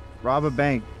 Rob a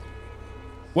bank.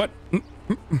 What?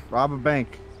 Rob a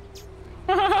bank.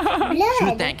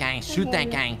 Shoot that guy. Shoot that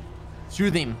guy.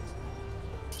 Shoot him.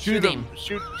 Shoot him.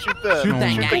 Shoot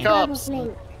the cops.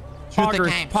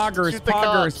 Poggers. Shoot the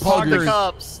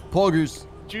cops. Poggers.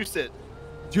 Juice it.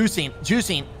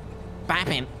 Juicing.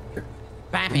 Bapping.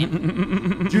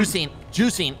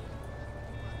 Juicing.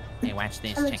 Hey, watch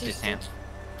this. Check this out.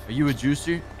 Are you a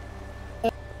juicer?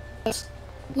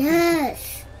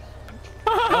 Yes.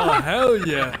 Oh, hell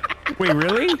yeah. Wait,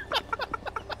 really?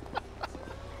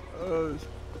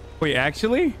 Wait,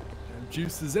 actually?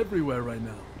 Juice is everywhere right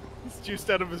now. He's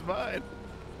juiced out of his mind.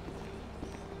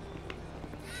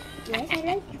 Yes, I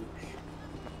like you.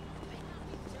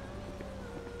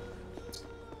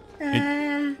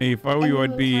 Hey, if I were you,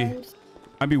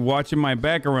 I'd be watching my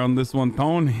back around this one,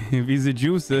 Tone. If he's a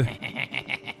juicer.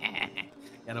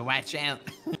 Gotta watch out.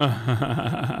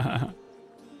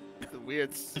 It's a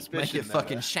weird suspicion. Might get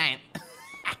fucking shot.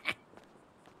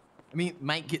 I mean,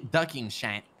 might get ducking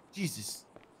shot. Jesus.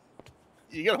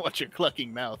 You gotta watch your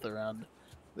clucking mouth around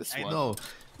this one. I know.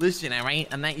 Listen, alright?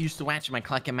 I'm not used to watching my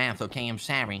clucking mouth, okay? I'm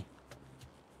sorry.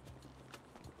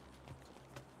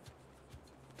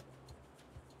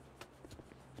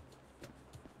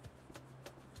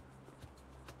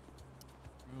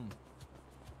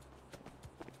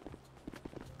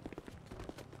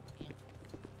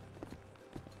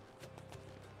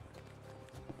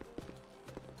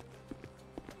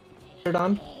 Okay, sit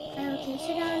down.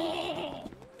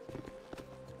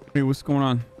 Hey, what's going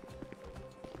on?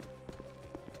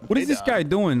 What is this guy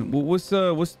doing? What's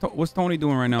Tony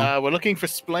doing right now? We're looking for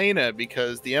Splana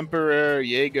because the Emperor,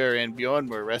 Jaeger, and Bjorn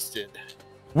were arrested.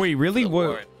 Wait, really?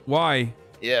 What? Why?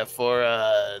 Yeah, for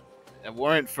a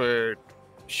warrant for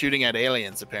shooting at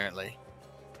aliens, apparently.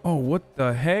 Oh, what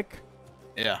the heck?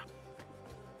 Yeah.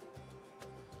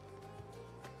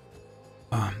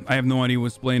 I have no idea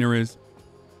what splainer is.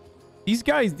 These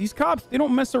guys, these cops, they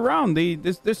don't mess around.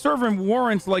 They're serving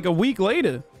warrants like a week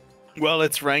later. Well,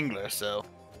 it's Wrangler, so.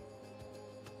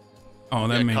 Oh,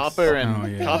 that makes Copper and oh,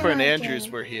 yeah. Copper and Andrews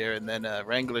were here, and then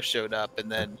Wrangler showed up, and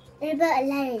then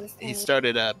he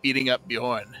started beating up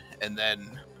Bjorn, and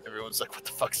then everyone's like, "What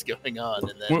the fuck's going on?"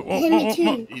 And then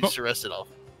he just arrested all.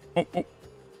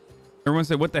 Everyone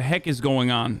said, "What the heck is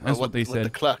going on?" That's what they said. The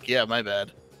cluck, yeah, my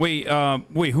bad. Wait,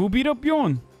 who beat up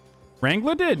Bjorn?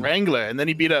 Wrangler did. Wrangler, and then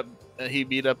he beat up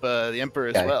the Emperor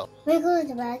as well. Wrangler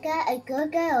is a bad guy, a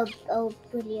good guy, or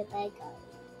really a bad guy?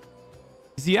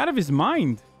 Is he out of his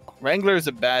mind? Wrangler is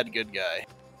a bad good guy.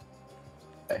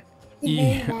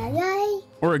 Yeah. Bad guy?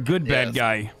 Or a good bad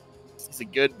guy. He's a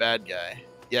good bad guy.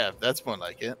 Yeah, that's more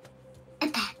like it.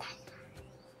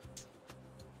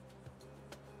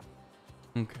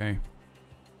 Okay.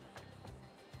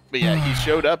 But yeah, he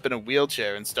showed up in a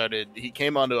wheelchair and he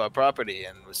came onto our property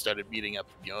and started beating up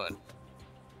Bjorn.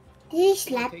 Did he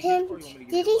slap him?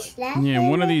 Did he slap him? Yeah,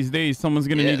 one of these days, someone's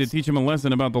going to need to teach him a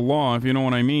lesson about the law, if you know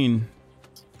what I mean.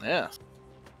 Yeah.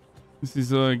 This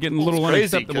is getting a little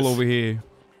unacceptable over here.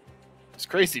 It's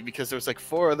crazy because there was like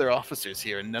 4 other officers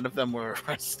here and none of them were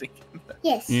arresting him.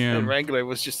 Yes. Yeah. And Wrangler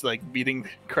was just like beating the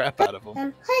crap out of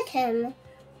him. Hurt him.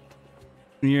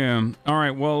 Yeah. All right.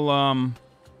 Well,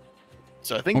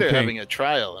 So I think they're having a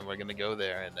trial and we're going to go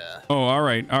there and... Oh, all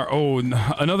right.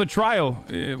 Another trial.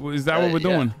 Is that what we're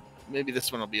doing? Maybe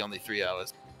this one will be only 3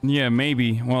 hours. Yeah,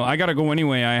 maybe. Well, I got to go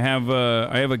anyway. I have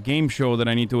a game show that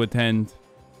I need to attend.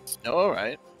 Oh, all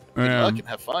right. Good luck and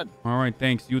have fun. All right,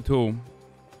 thanks. You too.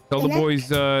 Tell the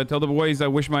boys I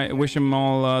wish them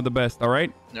all the best, all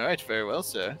right? All right, very well,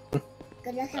 sir.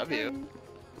 Good luck. Love you.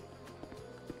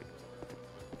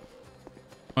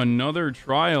 Another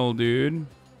trial, dude.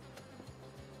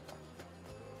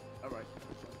 All right.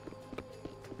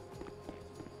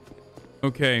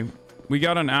 Okay, we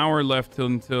got an hour left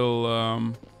until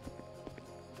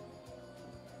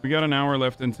we got an hour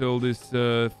left until this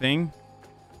thing.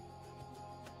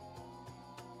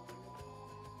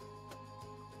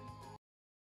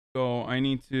 So I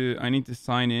need to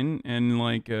sign in and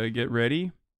like get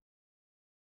ready.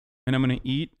 And I'm gonna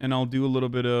eat and I'll do a little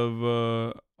bit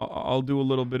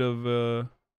of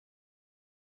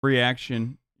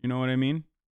reaction. You know what I mean?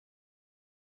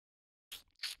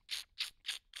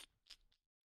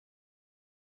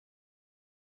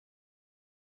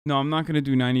 No, I'm not gonna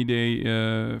do 90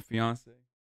 Day Fiance.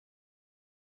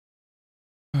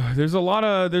 There's a lot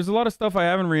of stuff I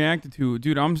haven't reacted to,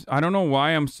 dude. I don't know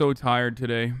why I'm so tired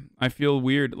today. I feel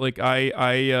weird. Like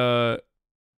I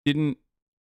didn't.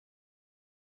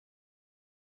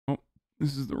 Oh,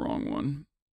 this is the wrong one.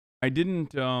 I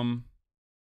didn't. There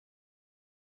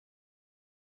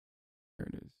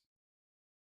it is.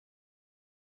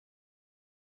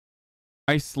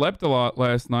 I slept a lot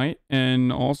last night,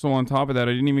 and also on top of that,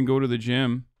 I didn't even go to the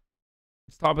gym.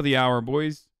 It's top of the hour,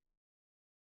 boys.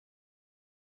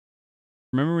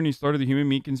 Remember when you started the human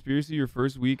meat conspiracy your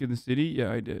first week in the city?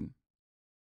 Yeah, I did.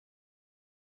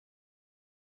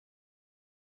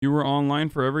 You were online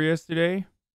forever yesterday?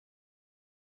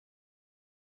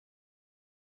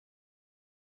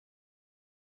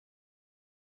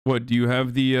 What, do you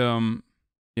have the yeah,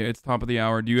 it's top of the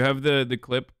hour. Do you have the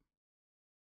clip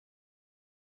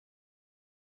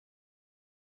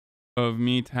of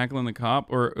me tackling the cop?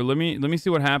 Or let me see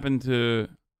what happened to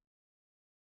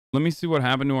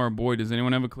our boy. Does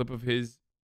anyone have a clip of his?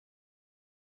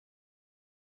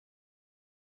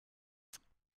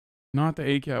 Not the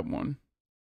ACAB one.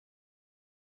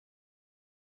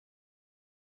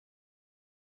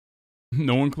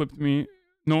 No one clipped me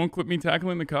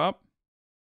tackling the cop?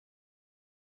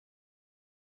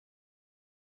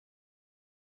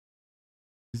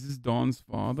 Is this Dawn's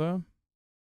father?